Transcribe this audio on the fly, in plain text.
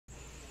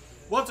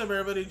What's up,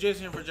 everybody?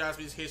 Jason here for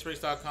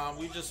JaspysCaseBreaks.com.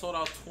 We just sold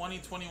out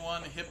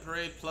 2021 Hit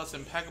Parade plus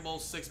Impeccable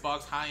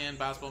 6-box high-end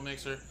basketball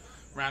mixer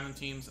random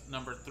teams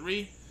number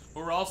 3.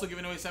 But we're also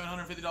giving away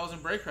 $750 in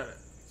break credit.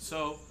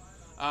 So,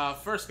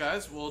 first,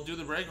 guys, we'll do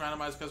the break,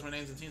 randomize customer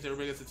names and teams.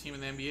 Everybody gets a team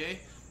in the NBA.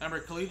 Remember,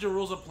 collegiate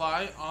rules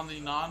apply on the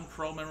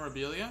non-pro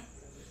memorabilia.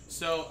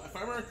 So, if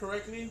I remember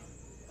correctly,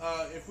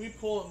 if we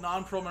pull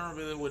non-pro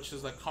memorabilia, which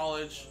is like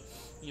college,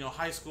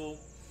 high school,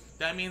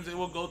 that means it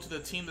will go to the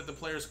team that the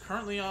player is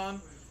currently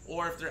on,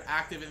 or if they're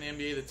active in the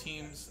NBA, the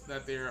teams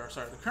that they're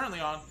currently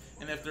on,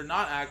 and if they're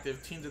not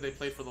active, teams that they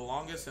played for the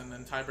longest, and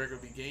then tiebreaker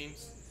would be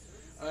games.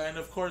 And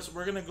of course,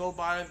 we're gonna go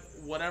by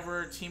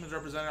whatever team is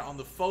represented on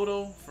the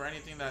photo for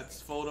anything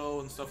that's photo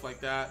and stuff like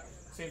that.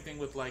 Same thing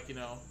with like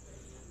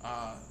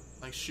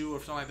like shoe or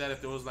something like that. If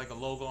there was like a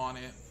logo on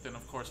it, then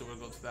of course it would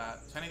go to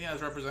that. So anything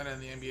that's represented in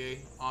the NBA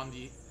on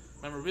the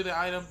memorabilia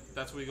item,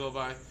 that's what we go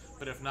by.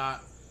 But if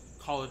not,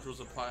 college rules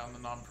apply on the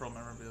non-pro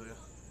memorabilia.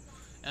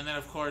 And then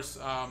of course,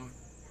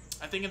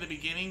 I think in the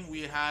beginning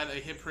we had a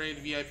Hit Parade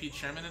VIP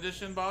Chairman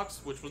Edition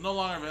box, which was no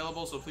longer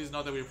available, so please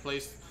note that we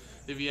replaced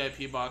the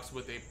VIP box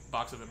with a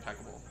box of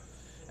Impeccable.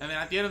 And then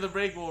at the end of the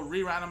break, we'll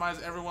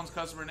re-randomize everyone's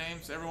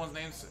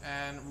names,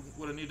 and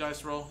with a new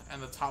dice roll,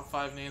 and the top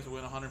 5 names will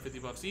win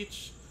 $150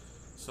 each.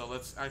 So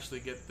let's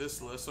actually get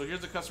this list. So here's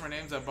the customer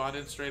names that bought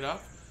in straight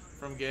up,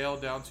 from Gail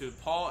down to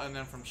Paul, and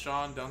then from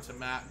Sean down to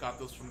Matt. Got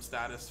those from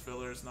status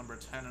fillers number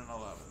 10 and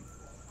 11.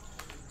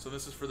 So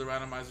this is for the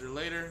randomizer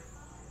later.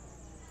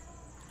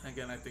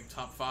 Again, I think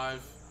top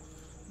 5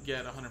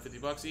 get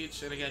 $150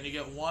 each. And again, you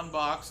get one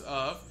box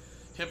of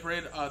Hit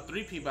Parade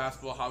 3P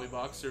Basketball Hobby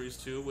Box Series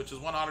 2, which is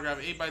one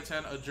autograph,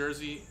 8x10, a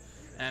jersey,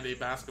 and a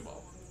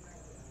basketball.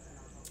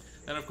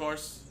 Then, of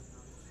course,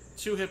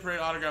 2 Hit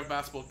Parade Autograph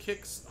Basketball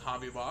Kicks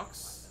Hobby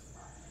Box.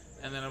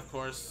 And then, of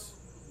course,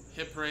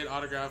 Hit Parade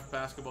Autograph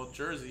Basketball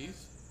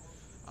Jerseys.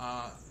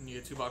 And you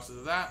get 2 boxes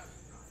of that.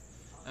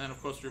 And then,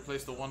 of course, we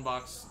replace the 1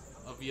 box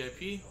of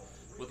VIP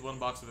with 1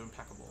 box of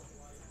Impeccable.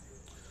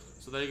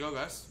 So there you go,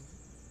 guys.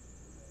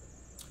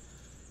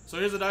 So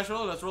here's the dice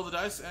roller. Let's roll the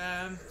dice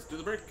and let's do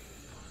the break.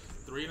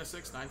 3 and a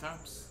 6, 9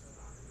 times.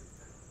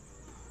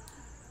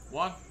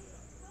 1,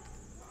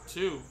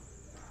 2,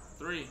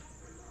 3,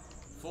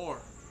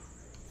 4,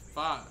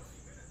 5,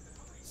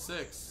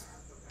 6,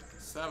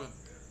 7,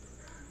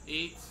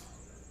 8,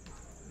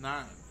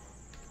 9.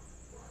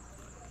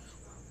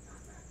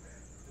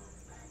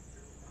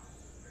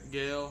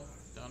 Gail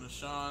down to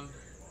Sean.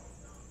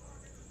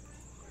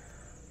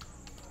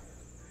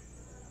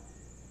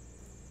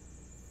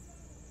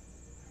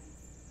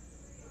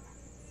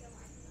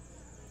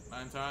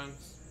 9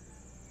 times.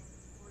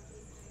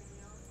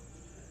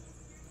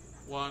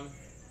 1,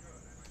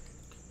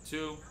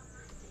 2,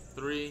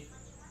 3,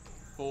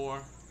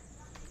 4,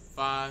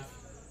 5,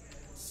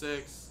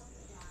 6,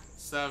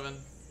 7,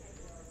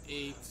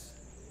 8,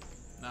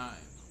 9.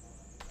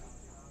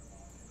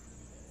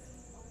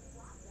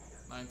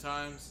 9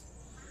 times.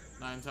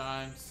 9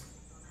 times.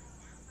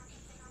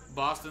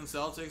 Boston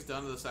Celtics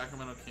down to the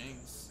Sacramento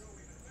Kings.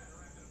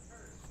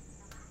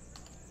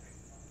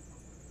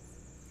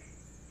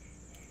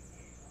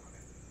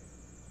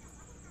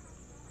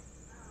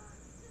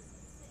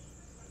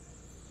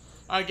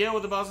 Alright, Gail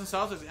with the Boston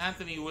Celtics,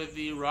 Anthony with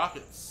the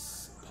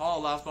Rockets,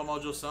 Paul, Last Ball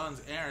Mojo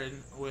Suns,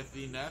 Aaron with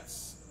the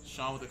Nets,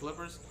 Sean with the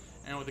Clippers,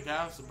 Aaron with the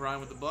Cavs, Brian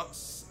with the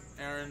Bucks,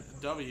 Aaron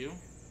W.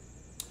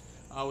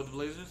 With the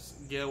Blazers,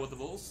 Gail with the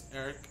Bulls,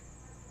 Eric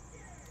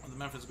with the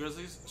Memphis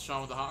Grizzlies,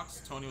 Sean with the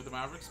Hawks, Tony with the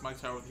Mavericks, Mike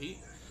Tower with the Heat,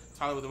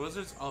 Tyler with the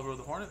Wizards, Oliver with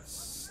the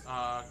Hornets,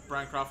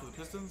 Brian Croft with the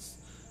Pistons,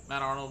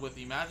 Matt Arnold with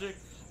the Magic,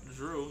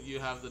 Drew, you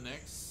have the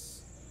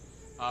Knicks,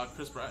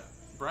 Chris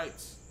Bright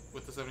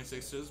with the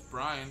 76ers,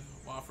 Brian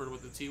Wofford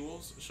with the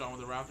T-Wolves, Sean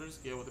with the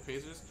Raptors, Gail with the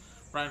Pacers,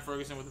 Brian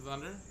Ferguson with the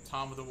Thunder,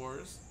 Tom with the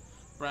Warriors,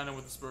 Brandon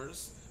with the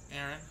Spurs,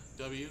 Aaron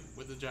W.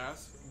 with the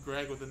Jazz,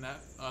 Greg with the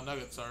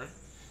Nuggets,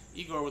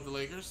 Igor with the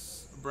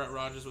Lakers, Brett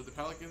Rogers with the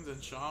Pelicans,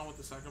 and Sean with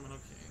the Sacramento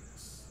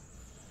Kings.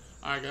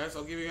 Alright, guys,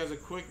 I'll give you guys a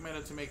quick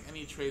minute to make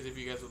any trades if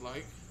you guys would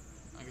like.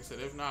 Like I said,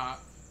 if not,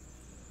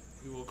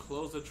 we will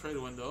close the trade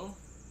window,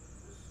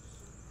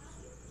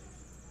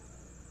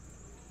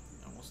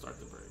 and we'll start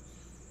the break.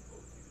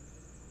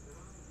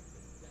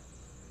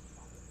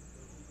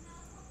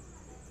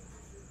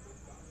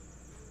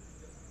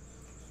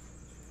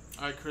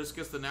 Alright, Chris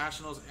gets the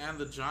Nationals and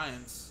the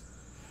Giants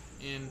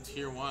in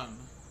Tier 1.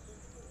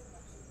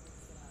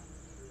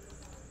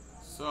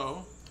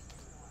 So,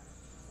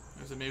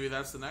 I said maybe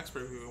that's the next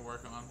break we can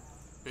work on.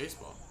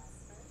 Baseball.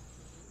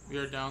 We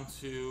are down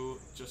to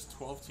just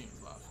 12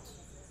 teams left.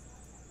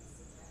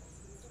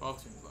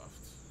 12 teams left.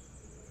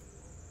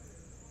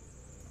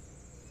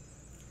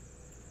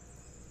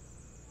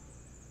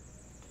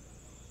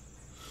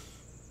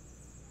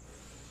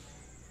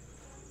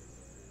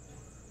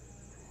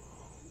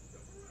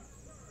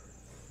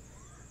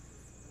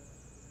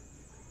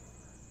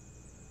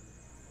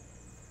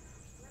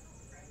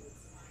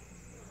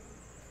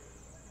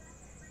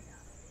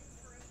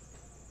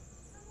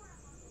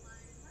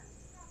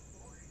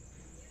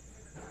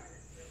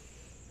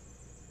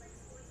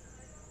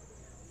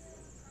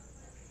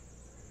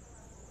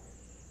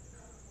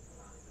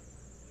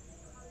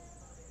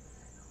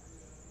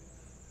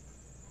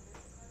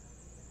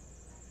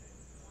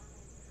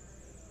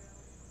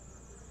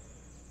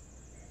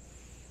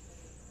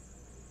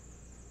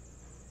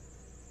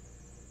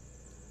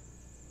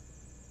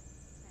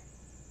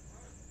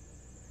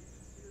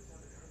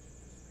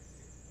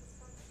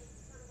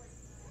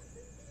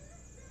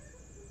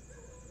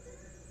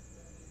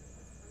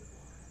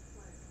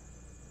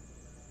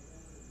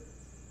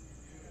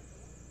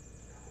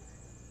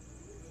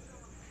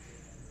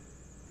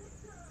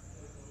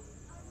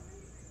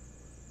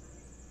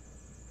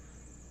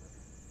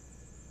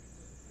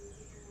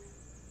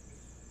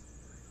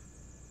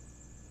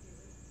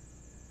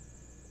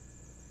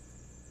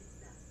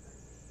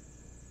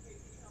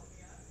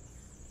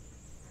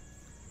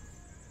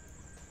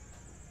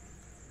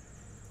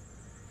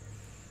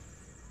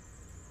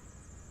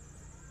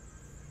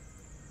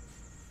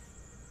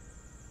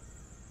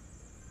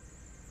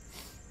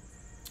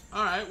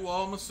 Alright,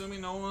 well, I'm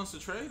assuming no one wants to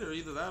trade, or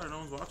either that or no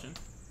one's watching.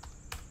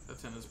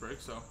 That's in this break,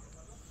 so.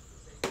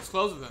 Let's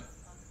close it then.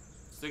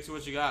 Stick to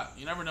what you got.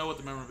 You never know with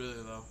the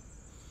memorabilia, though.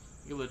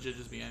 You could legit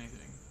just be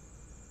anything.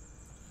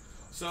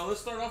 So,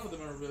 let's start off with the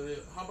memorabilia.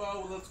 How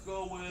about let's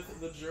go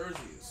with the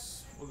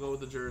jerseys. We'll go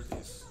with the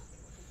jerseys.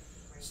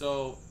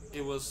 So,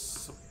 it was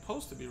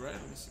supposed to be, right?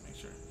 Let me see, make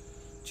sure.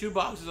 2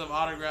 boxes of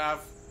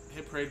autograph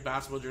Hit Parade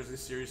Basketball Jersey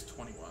Series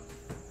 21.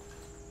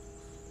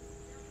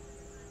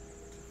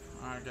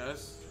 Alright,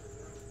 guys.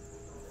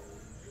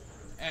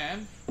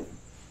 And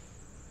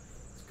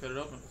let's cut it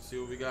open, see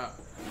what we got.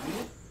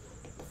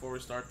 Before we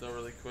start, though,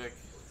 really quick,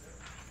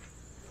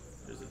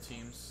 there's the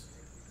teams,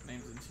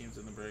 names and teams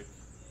in the break.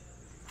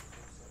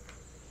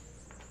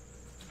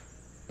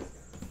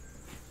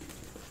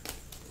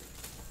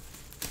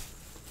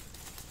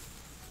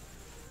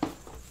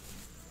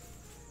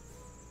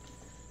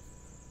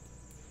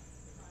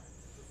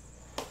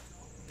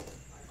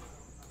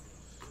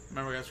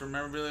 Remember, guys, for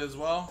memorabilia as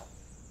well,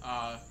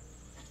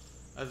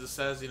 as it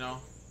says, you know,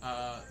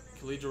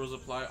 collegiate rules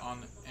apply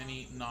on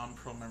any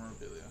non-pro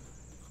memorabilia.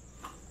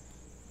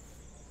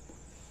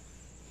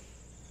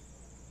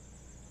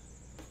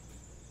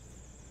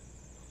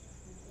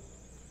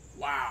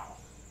 Wow.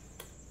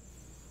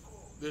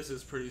 This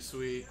is pretty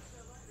sweet.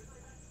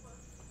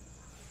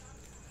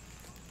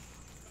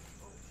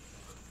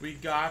 We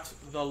got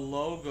the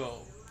logo.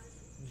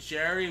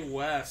 Jerry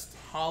West,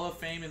 Hall of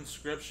Fame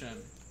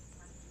inscription.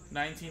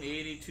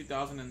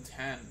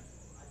 1980-2010.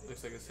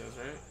 Looks like it says,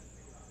 right?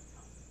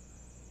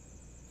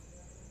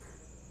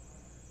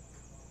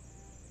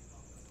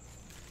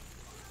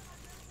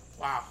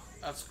 Wow,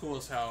 that's cool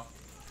as hell.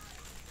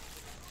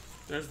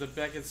 There's the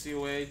Beckett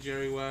COA,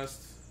 Jerry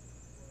West.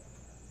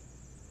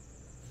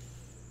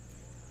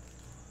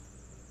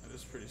 That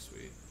is pretty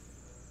sweet.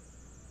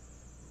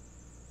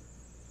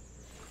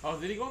 Oh,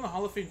 did he go in the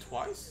Hall of Fame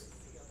twice?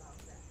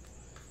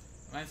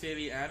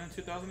 1980 and in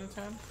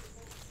 2010?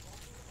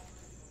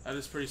 That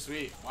is pretty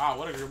sweet. Wow,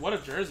 what a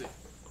jersey.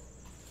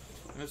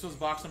 And this was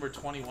box number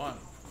 21.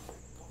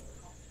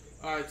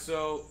 Alright,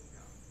 so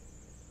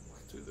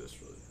let's do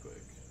this really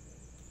quick.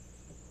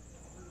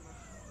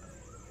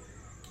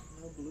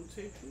 No blue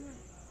tape here?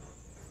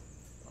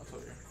 I'll tell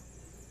you.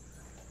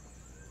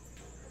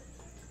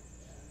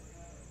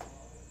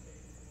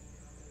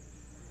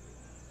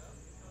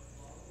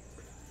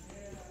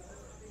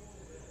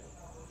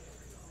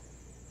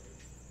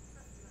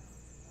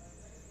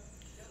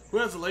 Who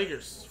has the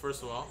Lakers,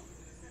 first of all?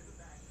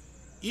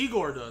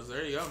 Igor does.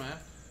 There you go, man.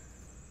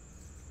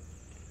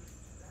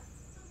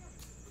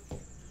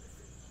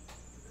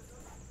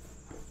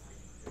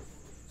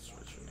 Let's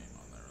write your name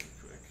on there really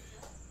quick.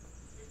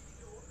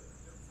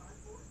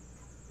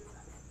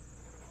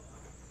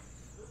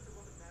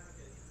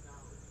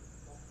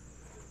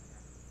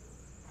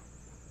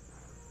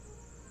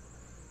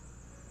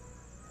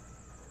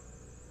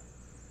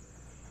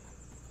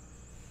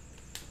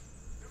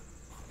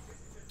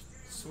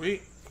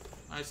 Sweet.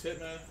 Nice hit,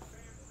 man.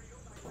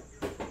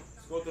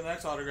 Let's go with the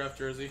next autograph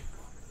jersey.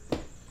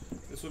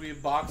 This will be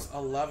box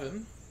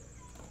 11.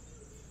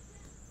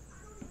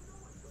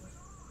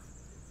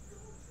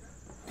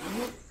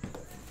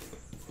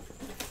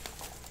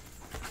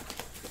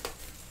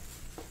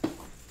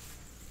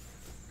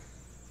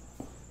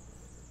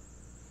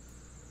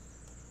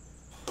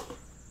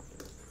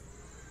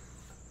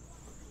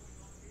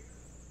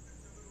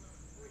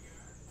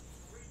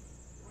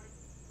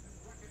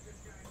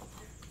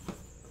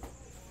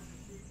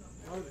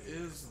 What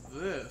is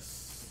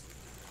this?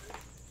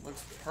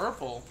 Looks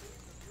purple.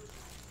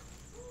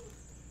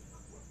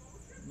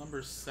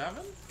 Number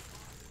 7?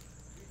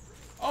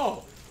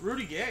 Oh,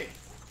 Rudy Gay.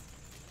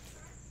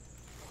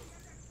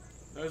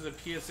 There's a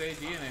PSA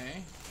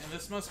DNA. And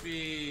this must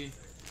be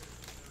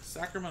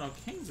Sacramento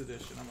Kings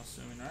edition, I'm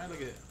assuming, right?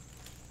 Look at it.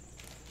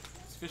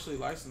 It's officially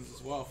licensed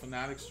as well.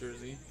 Fanatics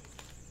jersey.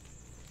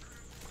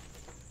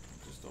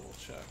 Just double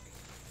check.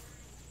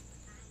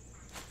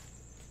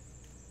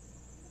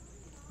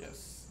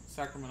 Yes,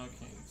 Sacramento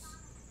Kings.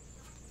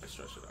 I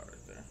stretch it out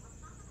right there.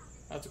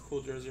 That's a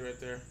cool jersey right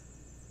there.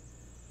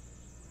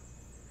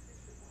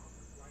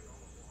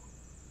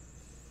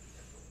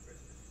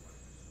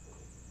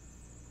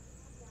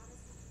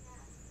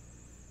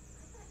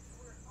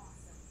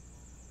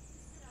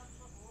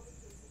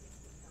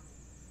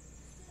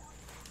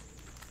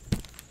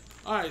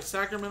 Alright,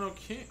 Sacramento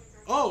King.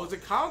 Oh, is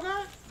it Kyle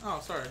guy? Oh,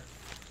 sorry.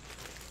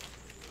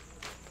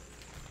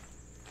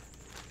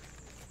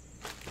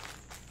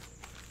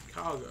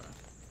 Kyle guy.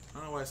 I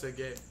don't know why I said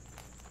gay.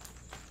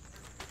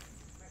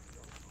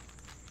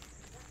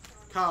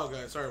 Kyle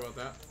guy, sorry about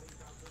that.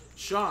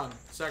 Sean,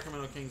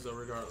 Sacramento Kings though,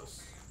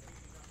 regardless.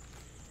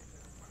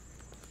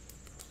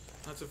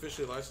 That's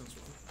officially licensed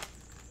one.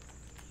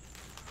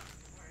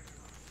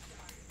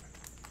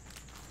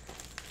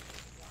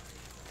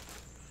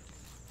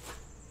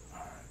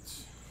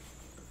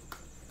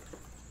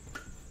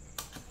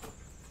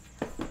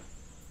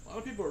 A lot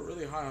of people are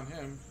really high on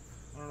him.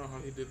 I don't know how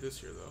he did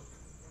this year though.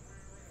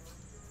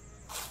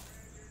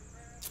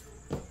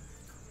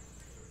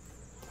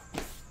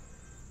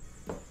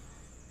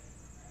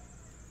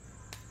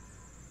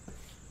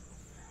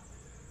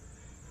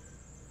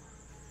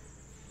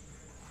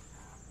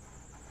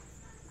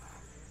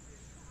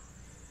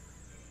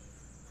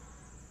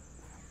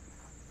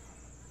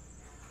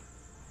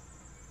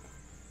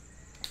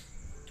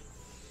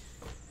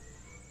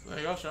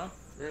 you go, Sean.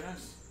 Very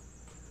nice.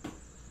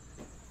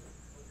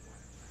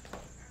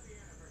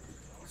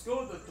 Let's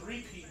go with the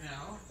three-peat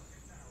now.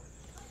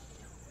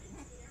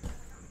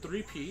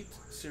 Three-peat,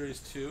 Series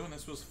 2, and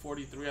this was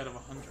 43 out of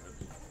 100.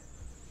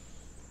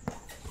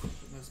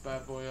 Putting this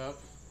bad boy up.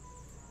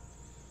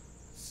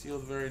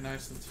 Sealed very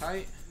nice and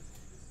tight.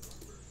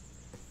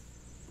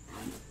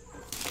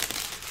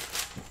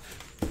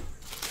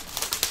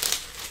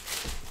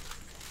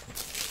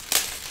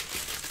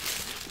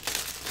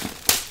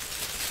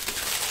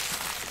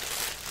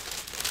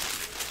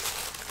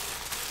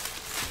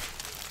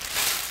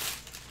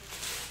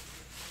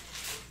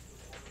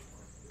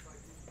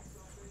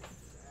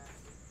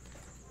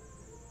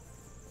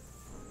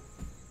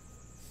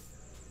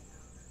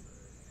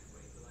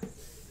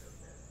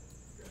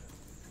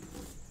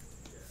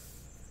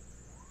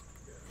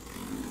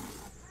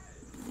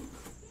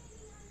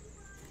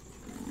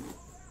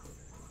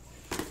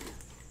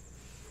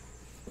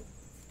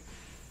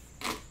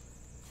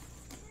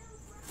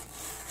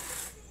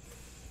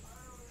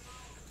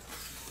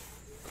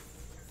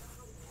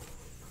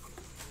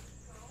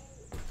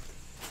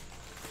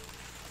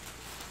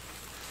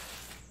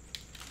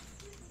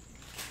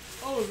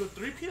 Oh, is the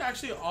three-peat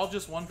actually all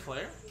just one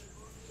player?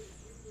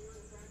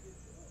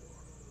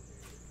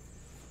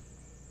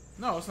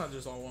 No, it's not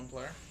just all one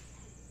player.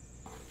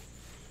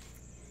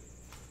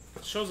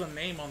 It shows a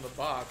name on the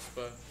box,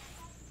 but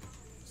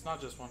it's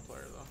not just one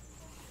player, though.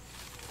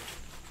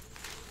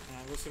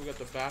 Let's see, we got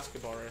the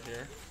basketball right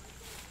here.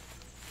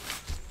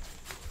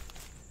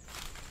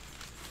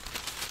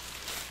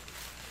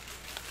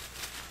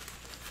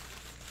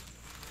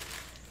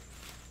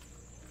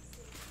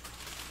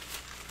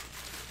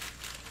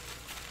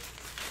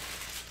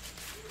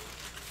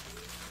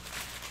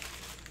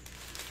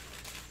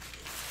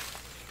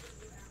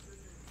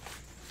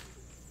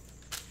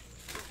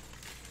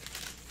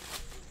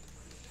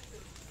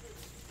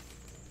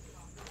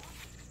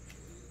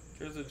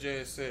 Here's the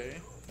JSA.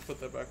 I'll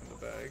put that back in the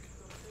bag.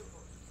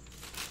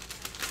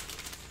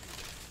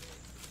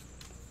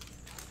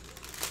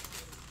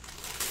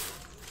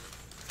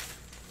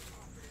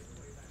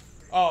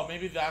 Oh,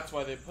 maybe that's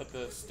why they put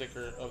the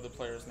sticker of the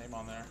player's name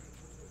on there.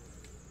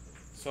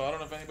 So I don't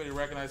know if anybody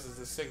recognizes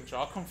the signature.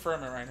 I'll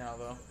confirm it right now,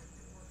 though.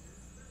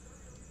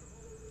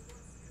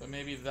 But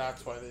maybe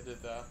that's why they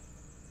did that.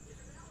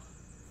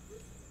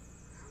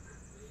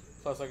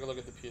 Plus, I can look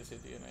at the PSA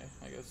DNA,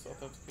 I guess,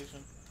 authentication.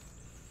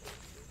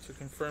 To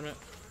confirm it.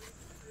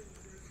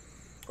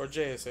 Or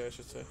JSA, I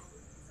should say.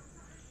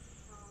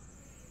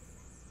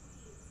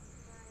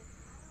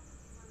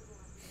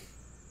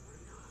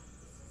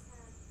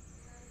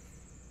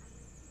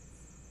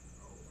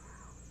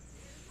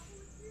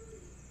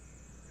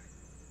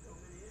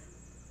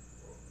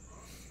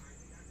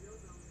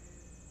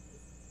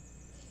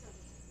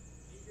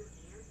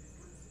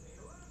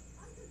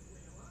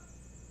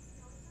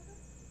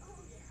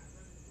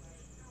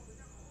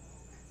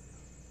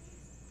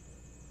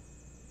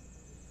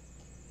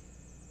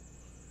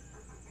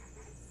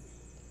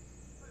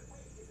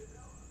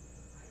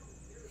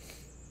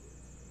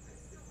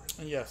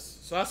 And yes,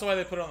 so that's why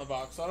they put it on the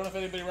box. So I don't know if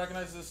anybody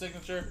recognizes the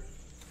signature,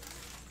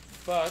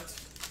 but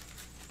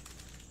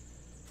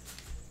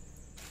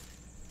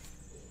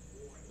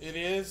it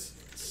is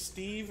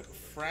Steve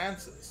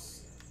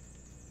Francis.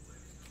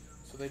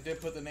 So they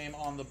did put the name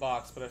on the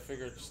box, but I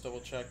figured just double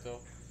check though.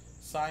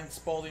 Signed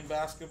Spalding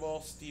Basketball,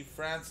 Steve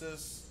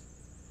Francis.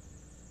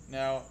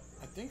 Now,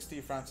 I think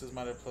Steve Francis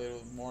might have played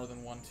with more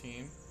than one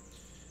team.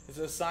 It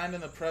says signed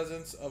in the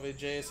presence of a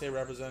JSA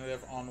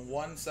representative on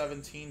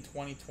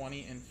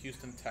 1/17/2020 in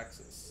Houston,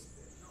 Texas.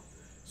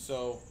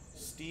 So,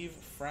 Steve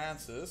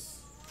Francis.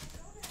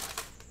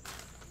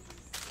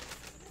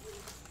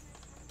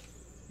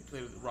 He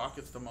played with the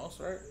Rockets the most,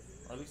 right?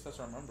 Or at least that's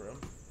what I remember him.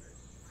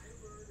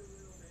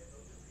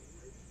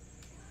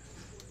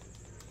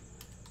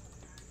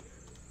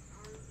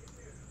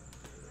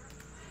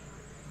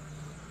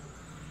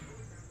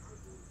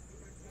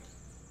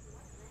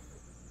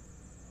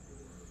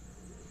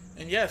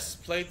 And yes,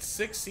 played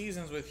 6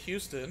 seasons with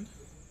Houston,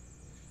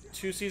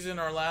 2 seasons in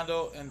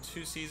Orlando, and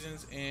 2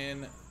 seasons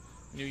in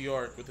New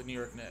York with the New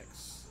York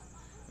Knicks.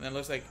 And then it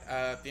looks like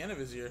at the end of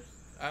his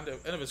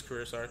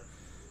career,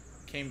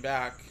 came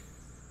back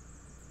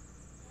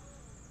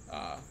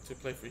to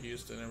play for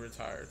Houston and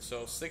retired.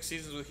 So 6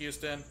 seasons with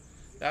Houston.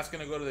 That's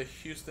going to go to the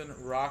Houston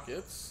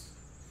Rockets,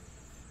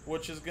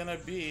 which is going to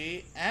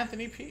be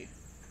Anthony P.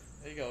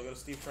 There you go. Go to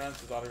Steve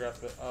Francis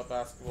autographed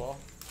basketball.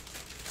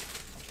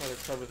 I'll try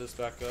to cover this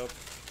back up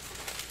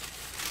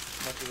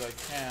as much as I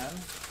can.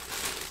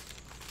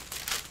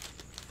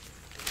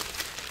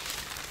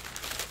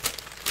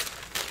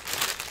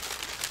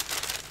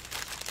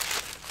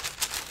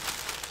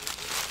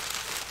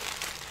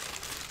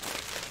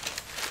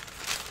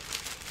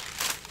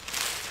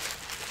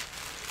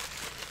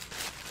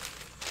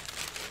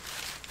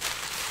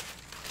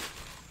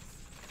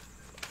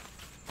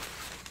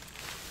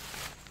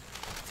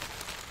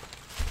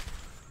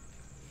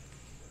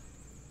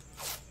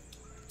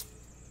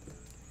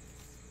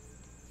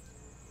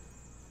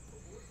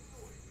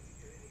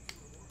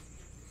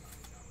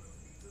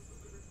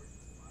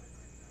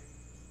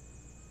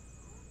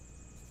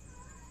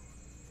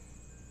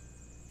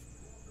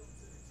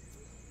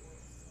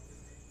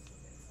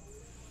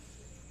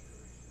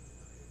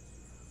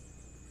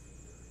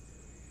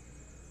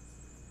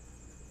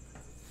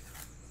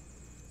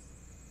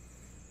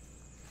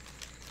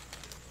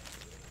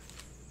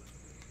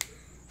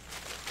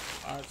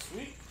 Alright,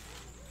 sweet.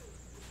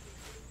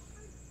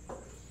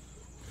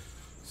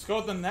 Let's go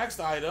with the next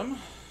item.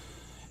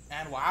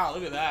 And wow,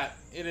 look at that.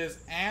 It is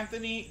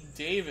Anthony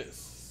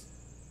Davis.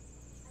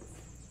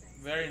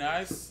 Very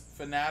nice.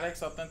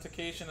 Fanatics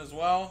authentication as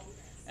well.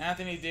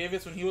 Anthony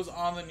Davis when he was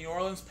on the New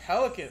Orleans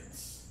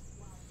Pelicans.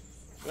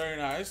 Very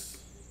nice.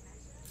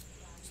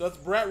 So that's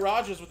Brett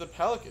Rogers with the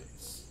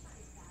Pelicans.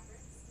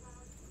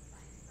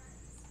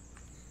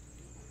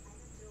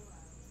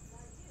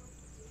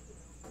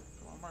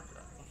 Come on, marker.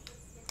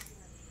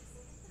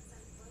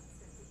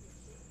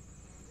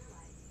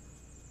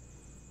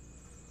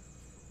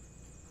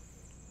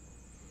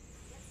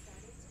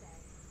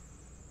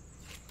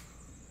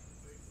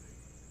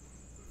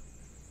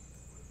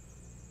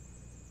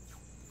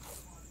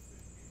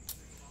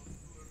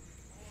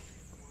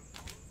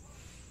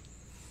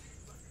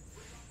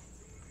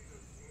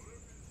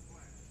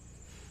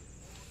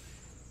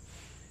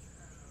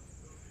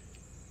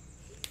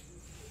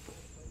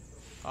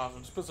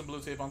 Awesome. Just put some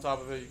blue tape on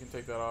top of it. You can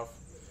take that off.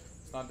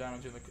 It's not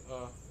damaging the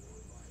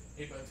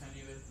 8x10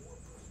 either.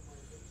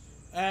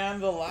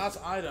 And the last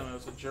item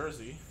is a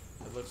jersey,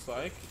 it looks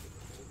like.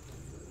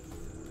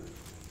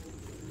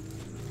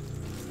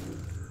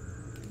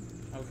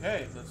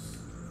 Okay, let's...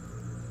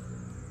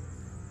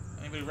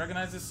 Anybody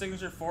recognize this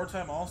signature?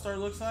 4-time All-Star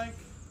looks like?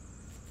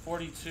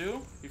 42,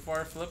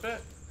 before I flip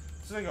it.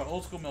 This is like an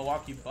old school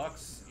Milwaukee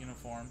Bucks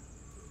uniform.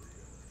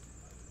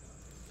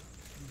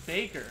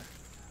 Baker.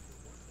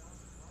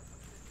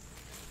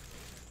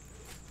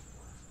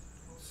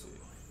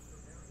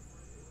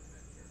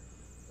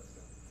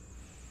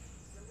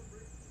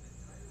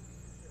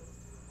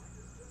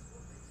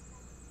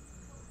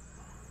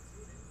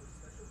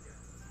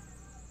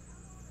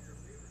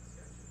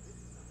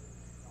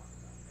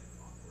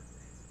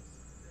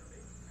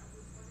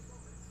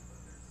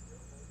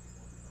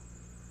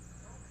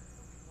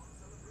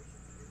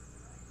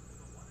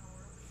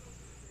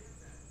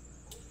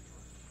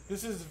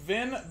 This is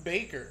Vin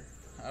Baker.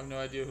 I have no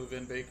idea who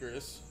Vin Baker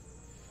is.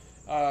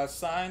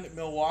 Signed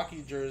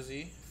Milwaukee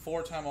jersey,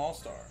 4-time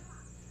All-Star.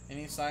 And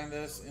he signed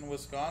this in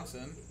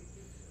Wisconsin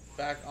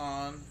back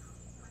on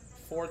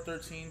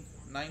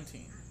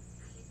 4/13/19.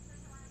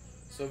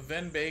 So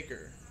Vin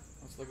Baker.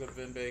 Let's look up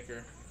Vin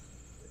Baker.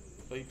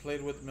 But he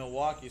played with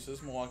Milwaukee, so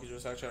this Milwaukee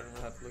jersey, actually I don't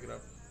even have to look it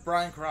up.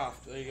 Brian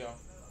Croft, there you go.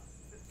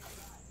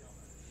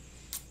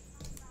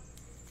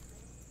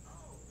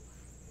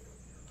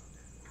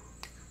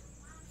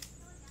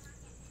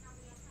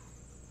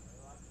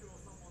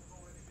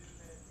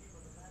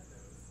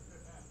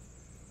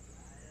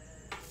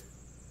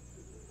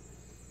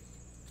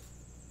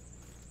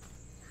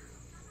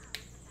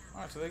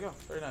 Alright, so there you go.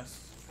 Very nice.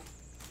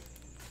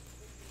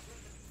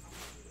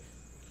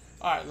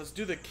 Alright, let's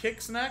do the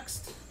kicks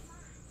next.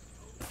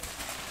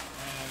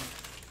 And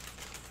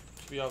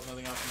should be out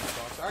nothing else in this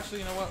box. Actually,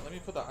 you know what? Let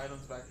me put the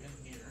items back in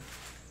here.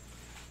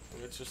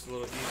 It's just a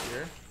little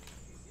easier.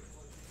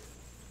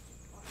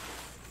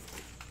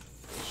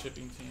 The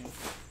shipping team.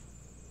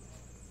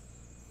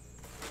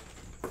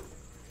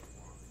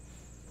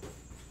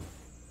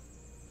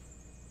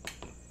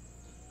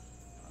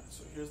 Alright,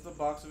 so here's the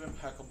box of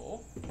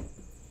Impeccable.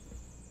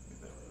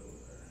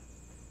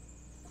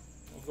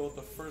 We'll go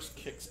with the first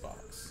kicks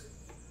box.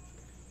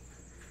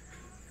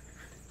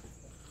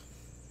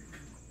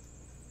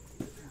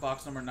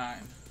 Box number 9.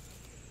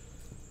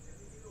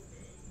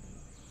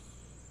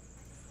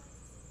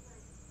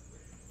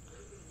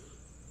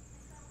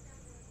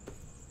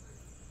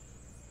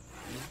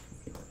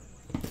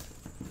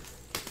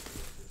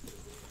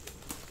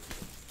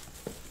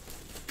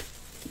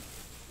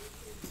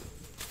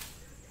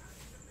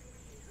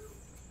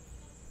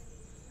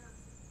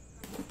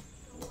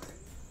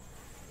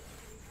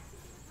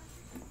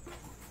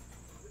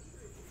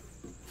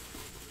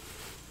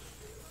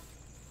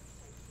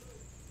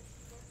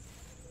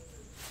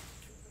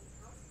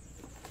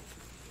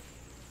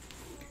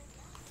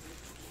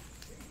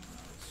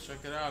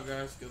 Check it out,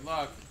 guys. Good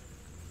luck.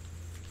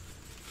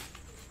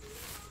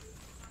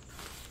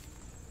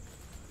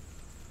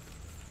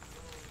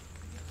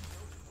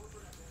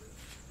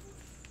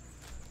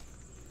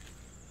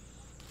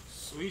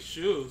 Sweet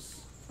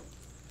shoes.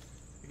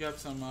 We got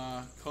some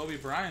Kobe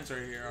Bryant's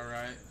right here,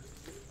 alright.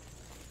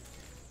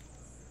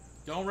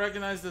 Don't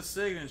recognize the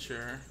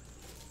signature,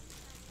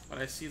 but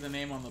I see the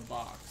name on the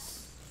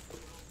box.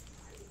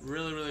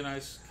 Really, really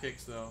nice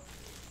kicks, though.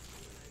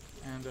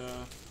 And,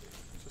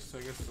 just,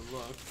 I guess, to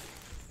look.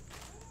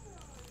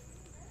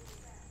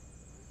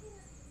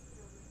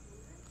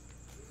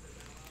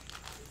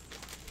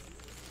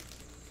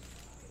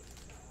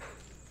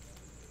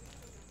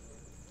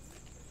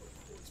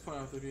 Let's put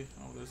out the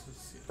oh, this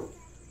is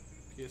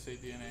PSA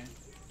DNA.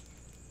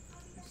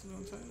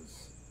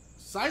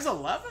 Size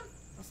 11?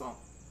 That's all.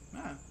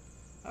 Man,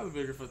 I have a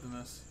bigger foot than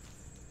this.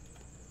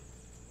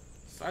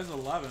 Size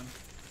 11.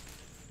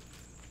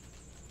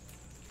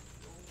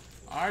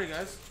 Alright,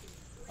 guys.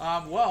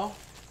 Well,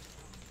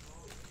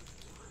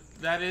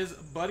 that is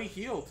Buddy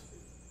Hield.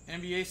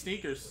 NBA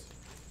sneakers.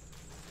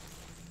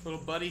 Little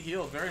Buddy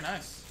Hield. Very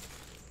nice.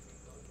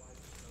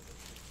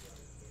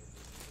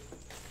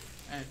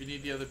 And if you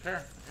need the other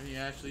pair, and you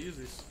actually use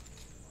these.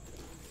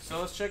 So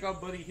let's check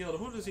out Buddy Hield.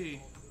 Who does he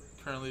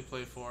currently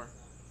play for?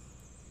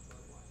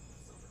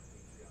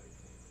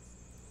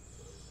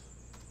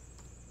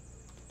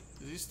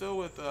 Is he still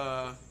with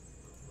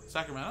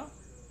Sacramento?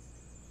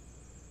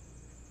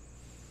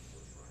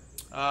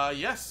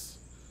 Yes.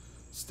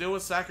 Still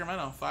with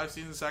Sacramento. 5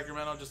 seasons in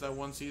Sacramento, just that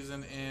 1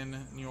 season in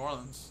New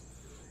Orleans.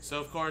 So,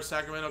 of course,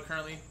 Sacramento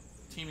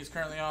team he's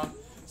currently on,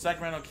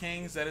 Sacramento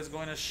Kings. That is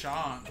going to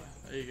Sean.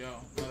 There you go.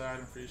 Another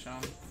item for you,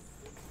 Sean.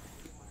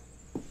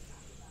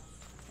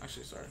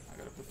 Actually, sorry. I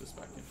got to put this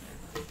back in here.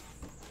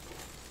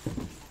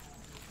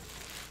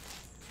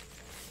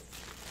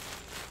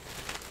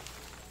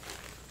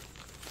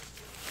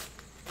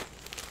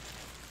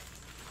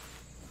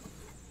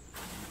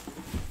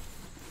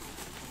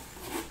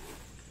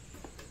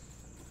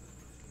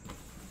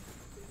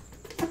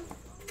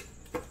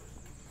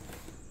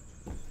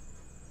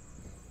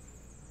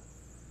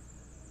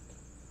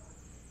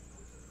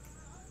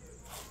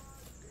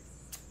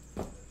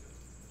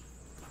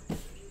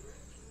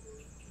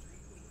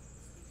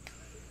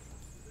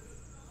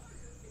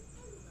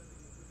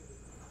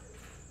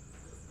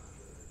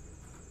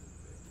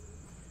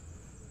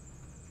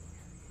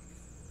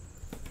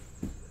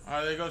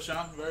 Alright, there you go,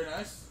 Sean. Very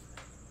nice.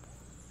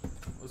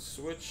 Let's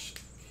switch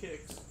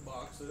kicks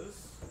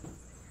boxes.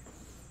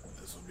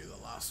 This will be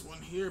the last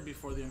one here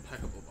before the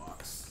Impeccable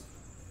box.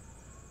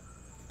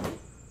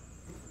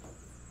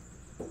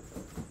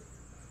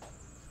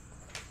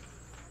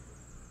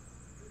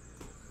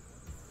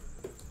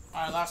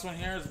 Alright, last one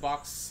here is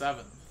box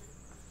 7.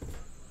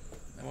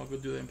 Then we'll go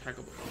do the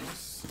Impeccable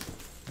box.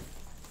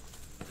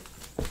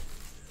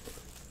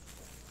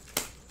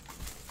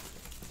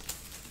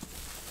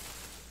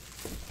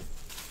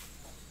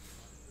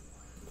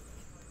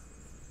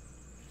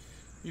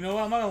 You know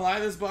what, I'm not gonna lie,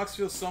 this box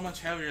feels so much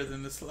heavier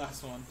than this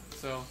last one.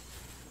 So,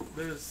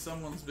 there's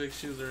someone's big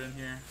shoes are in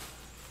here.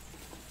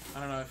 I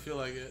don't know, I feel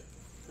like it.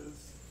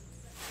 Because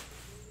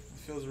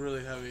it feels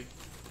really heavy.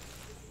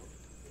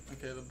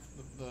 Okay,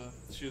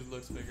 the shoes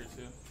looks bigger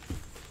too.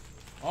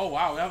 Oh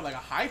wow, we have like a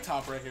high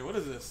top right here. What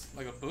is this?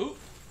 Like a boot?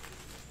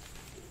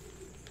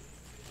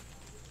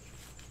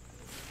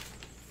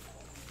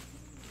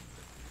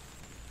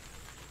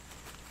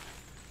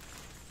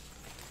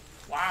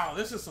 Wow,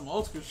 this is some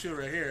old school shoe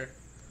right here.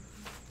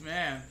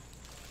 Man.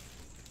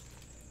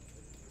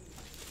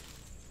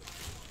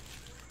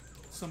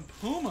 Some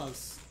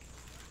Pumas.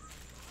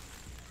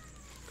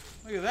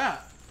 Look at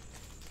that.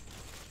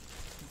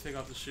 Let me take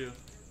off the shoe.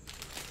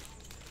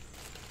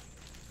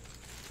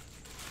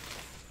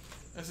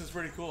 This is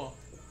pretty cool.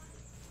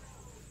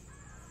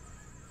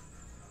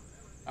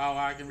 Oh,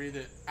 I can read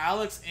it.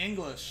 Alex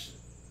English.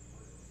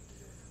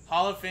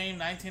 Hall of Fame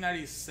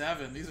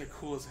 1997. These are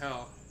cool as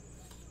hell.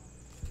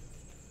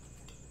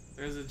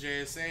 There's a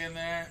JSA in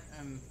there,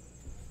 and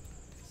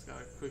just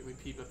gotta quickly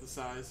peep at the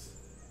size.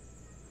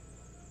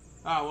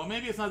 Oh, well,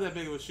 maybe it's not that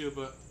big of a shoe,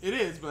 but it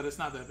is, but it's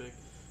not that big.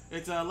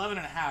 It's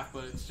 11.5,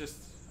 but it's just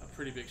a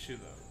pretty big shoe,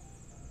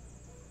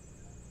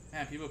 though.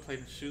 Man, people play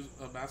shoes,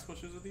 basketball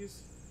shoes with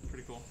these.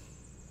 Pretty cool.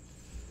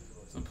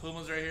 Some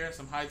Pumas right here,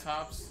 some high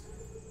tops.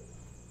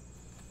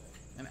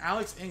 And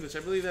Alex English, I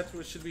believe that's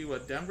what should be,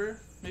 what, Denver?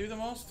 Maybe the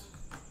most?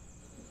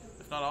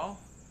 If not all?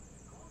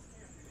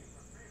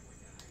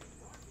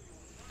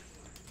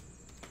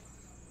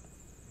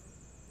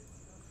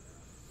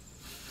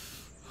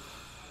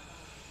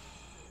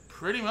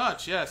 Pretty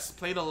much, yes.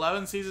 Played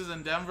 11 seasons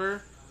in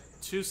Denver,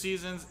 2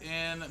 seasons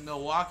in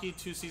Milwaukee,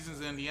 2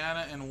 seasons in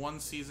Indiana, and 1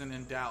 season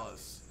in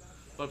Dallas.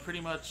 But pretty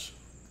much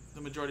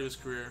the majority of his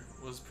career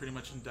was pretty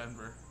much in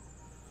Denver.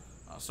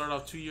 Started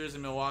off 2 years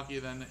in Milwaukee,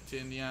 then to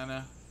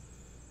Indiana,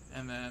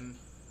 and then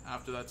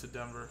after that to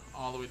Denver,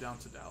 all the way down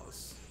to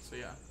Dallas. So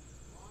yeah,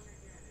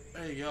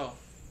 there you go.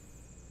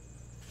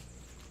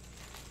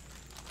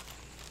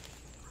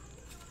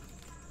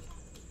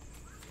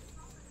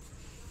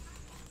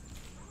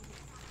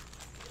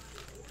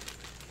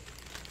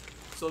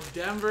 So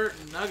Denver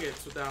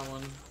Nuggets with that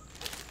one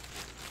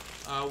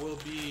will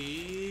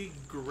be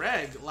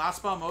Greg.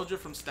 Last Ball Mojo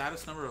from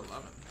status number 11.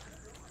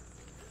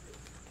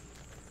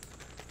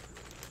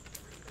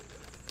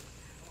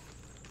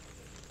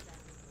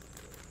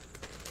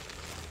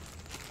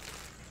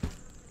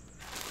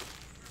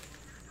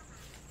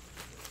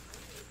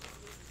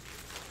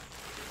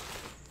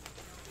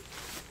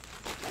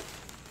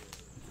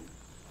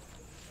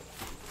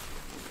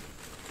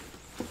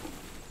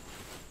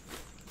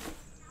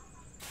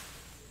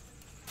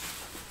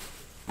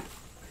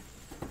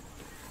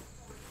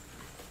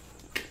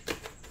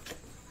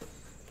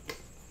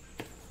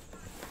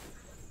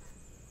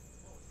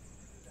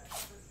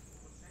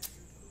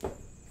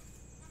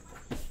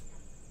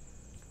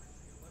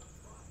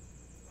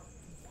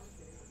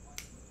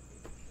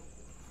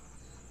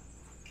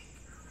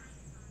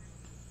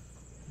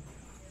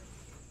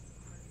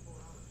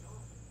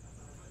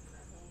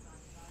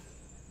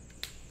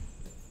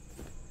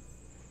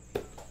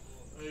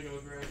 There you go,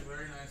 Greg.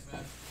 Very nice,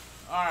 man.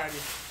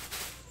 Alrighty.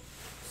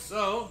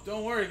 So,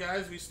 don't worry,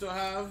 guys. We still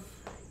have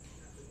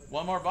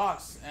One more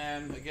box.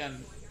 And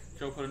again,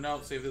 Joe put a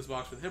note, save this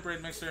box for the Hit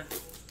Parade mixer.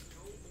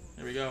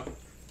 Here we go.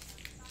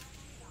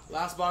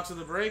 Last box of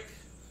the break.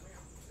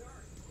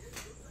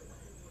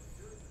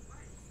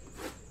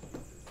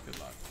 Good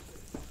luck.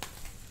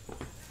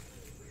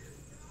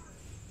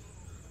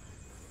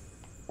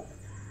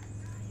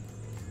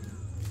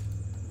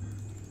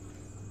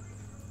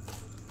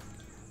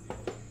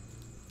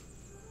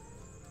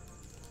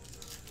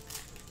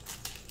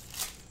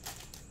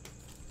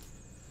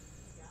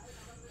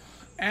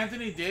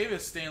 Anthony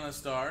Davis stainless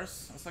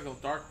stars. That's like a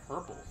dark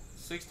purple.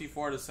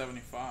 64 to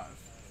 75.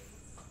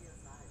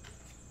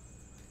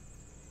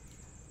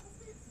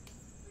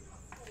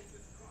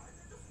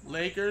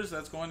 Lakers,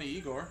 that's going to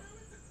Igor.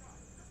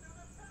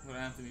 With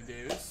Anthony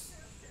Davis.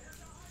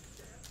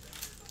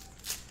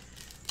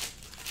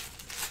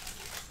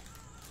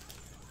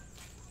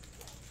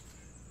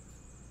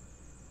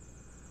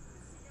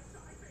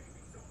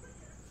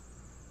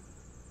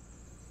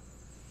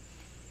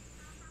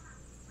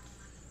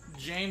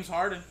 James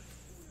Harden,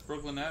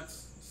 Brooklyn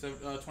Nets,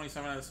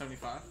 27 out of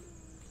 75.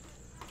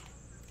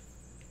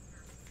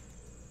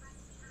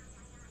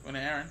 Going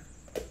to Aaron.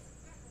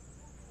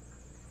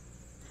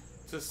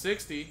 To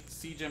 60,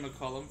 CJ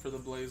McCollum for the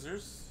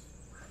Blazers.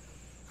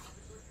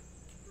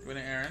 Going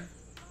to Aaron.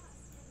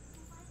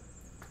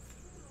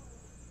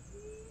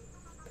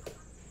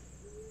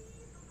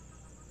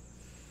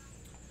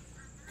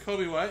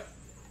 Kobe White.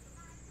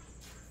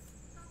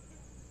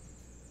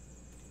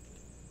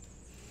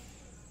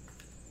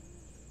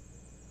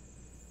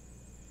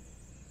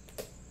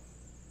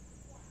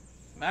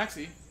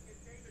 Maxey.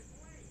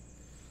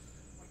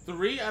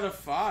 3 out of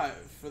 5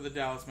 for the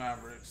Dallas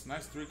Mavericks.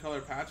 Nice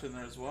 3-color patch in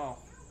there as well.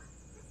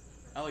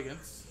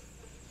 Elegance.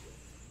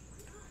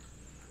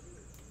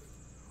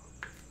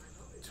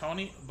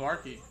 Tony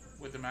Barkey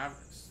with the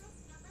Mavericks.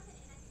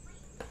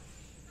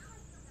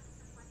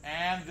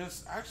 And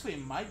this actually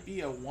might be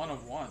a 1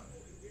 of 1.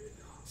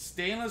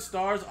 Stainless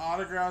Stars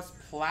autographs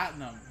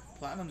platinum.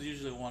 Platinum's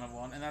usually 1 of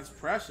 1, and that's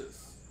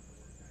precious.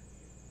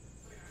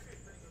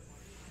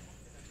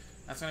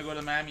 That's going to go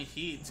to Miami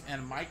Heat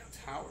and Mike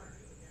Tower.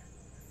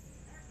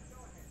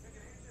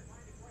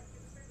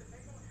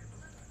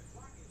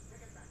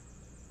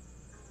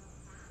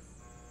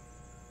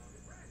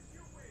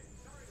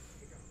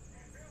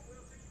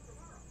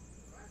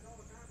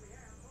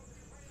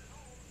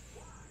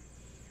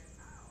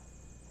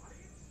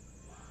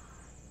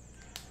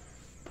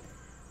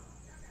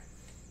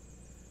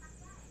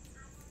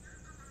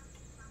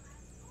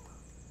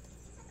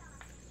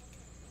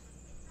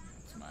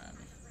 That's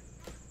Miami.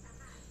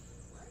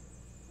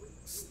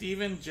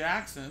 Steven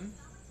Jackson,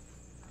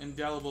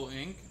 indelible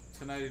ink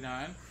to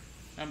 99.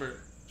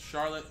 Remember,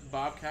 Charlotte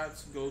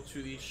Bobcats go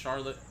to the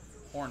Charlotte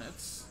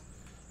Hornets,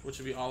 which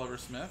would be Oliver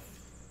Smith.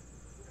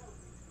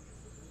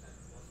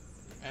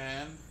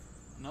 And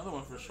another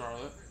one for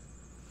Charlotte,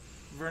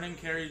 Vernon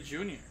Carey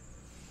Jr.,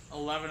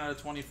 11 out of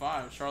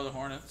 25, Charlotte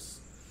Hornets.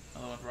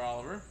 Another one for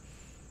Oliver.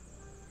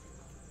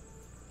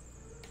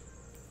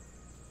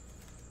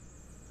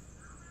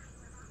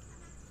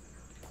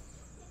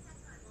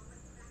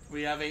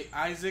 We have a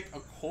Isaac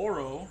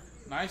Okoro.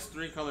 Nice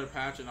 3-color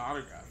patch and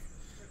autograph.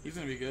 He's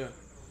going to be good.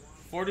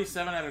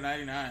 47 out of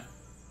 99.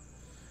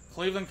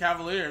 Cleveland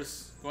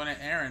Cavaliers going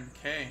to Aaron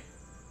K.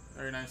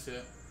 Very nice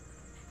hit.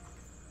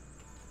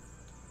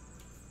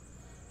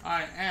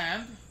 Alright,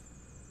 and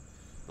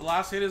the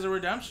last hit is a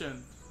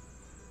redemption.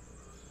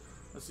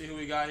 Let's see who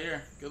we got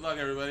here. Good luck,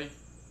 everybody.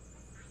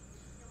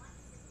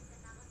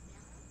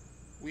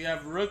 We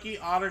have rookie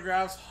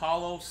autographs,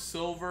 hollow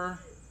silver.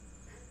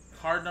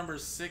 Card number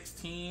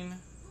 16.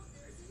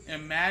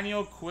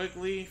 Emmanuel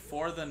Quickly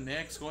for the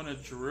Knicks going to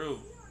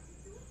Drew.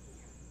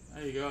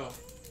 There you go.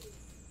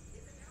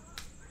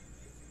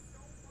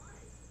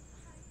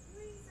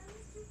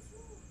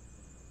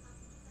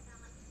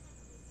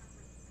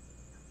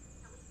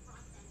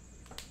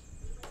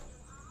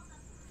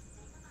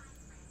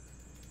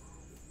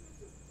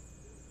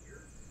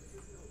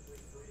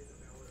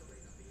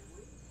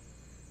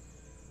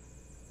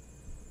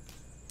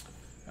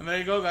 And there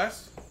you go,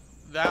 guys.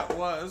 That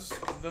was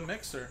the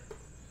mixer.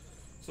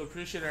 So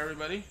appreciate it,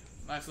 everybody.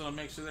 Nice little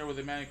mixer there with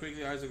Emmanuel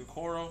Quickly, Isaac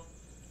Okoro,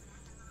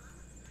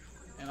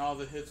 and all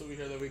the hits over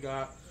here that we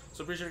got.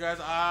 So appreciate it, guys.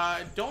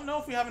 I don't know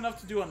if we have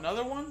enough to do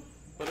another one,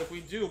 but if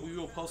we do, we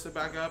will post it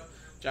back up.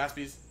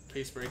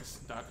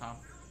 JaspysCaseBreaks.com.